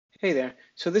Hey there.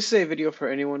 So this is a video for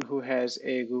anyone who has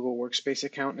a Google Workspace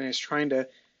account and is trying to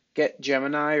get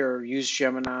Gemini or use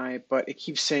Gemini, but it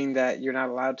keeps saying that you're not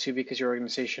allowed to because your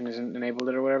organization isn't enabled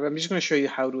it or whatever. I'm just going to show you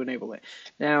how to enable it.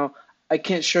 Now, I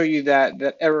can't show you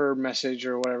that error message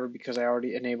or whatever because I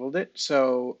already enabled it.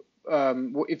 So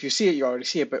if you see it, you already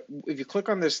see it. But if you click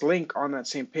on this link on that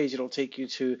same page, it'll take you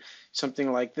to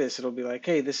something like this. It'll be like,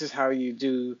 hey, this is how you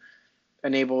do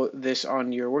enable this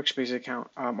on your Workspace account.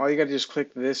 All you got to do is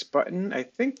click this button. I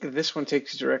think this one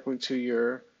takes you directly to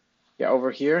your, yeah,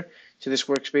 over here to this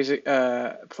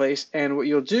Workspace place. And what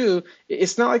you'll do,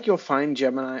 it's not like you'll find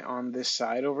Gemini on this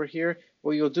side over here.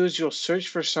 What you'll do is you'll search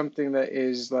for something that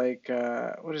is like,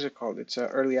 what is it called? It's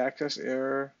early access,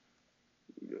 early,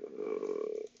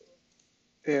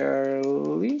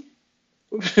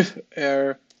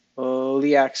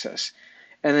 early access.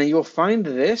 And then you'll find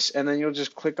this, and then you'll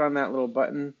just click on that little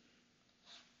button,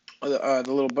 the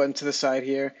little button to the side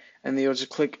here, and then you'll just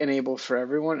click enable for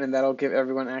everyone, and that'll give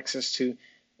everyone access to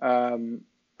um,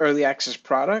 early access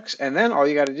products. And then all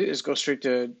you got to do is go straight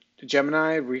to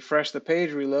Gemini, refresh the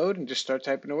page, reload, and just start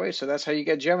typing away. So that's how you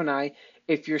get Gemini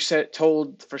if you're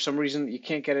told for some reason that you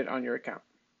can't get it on your account.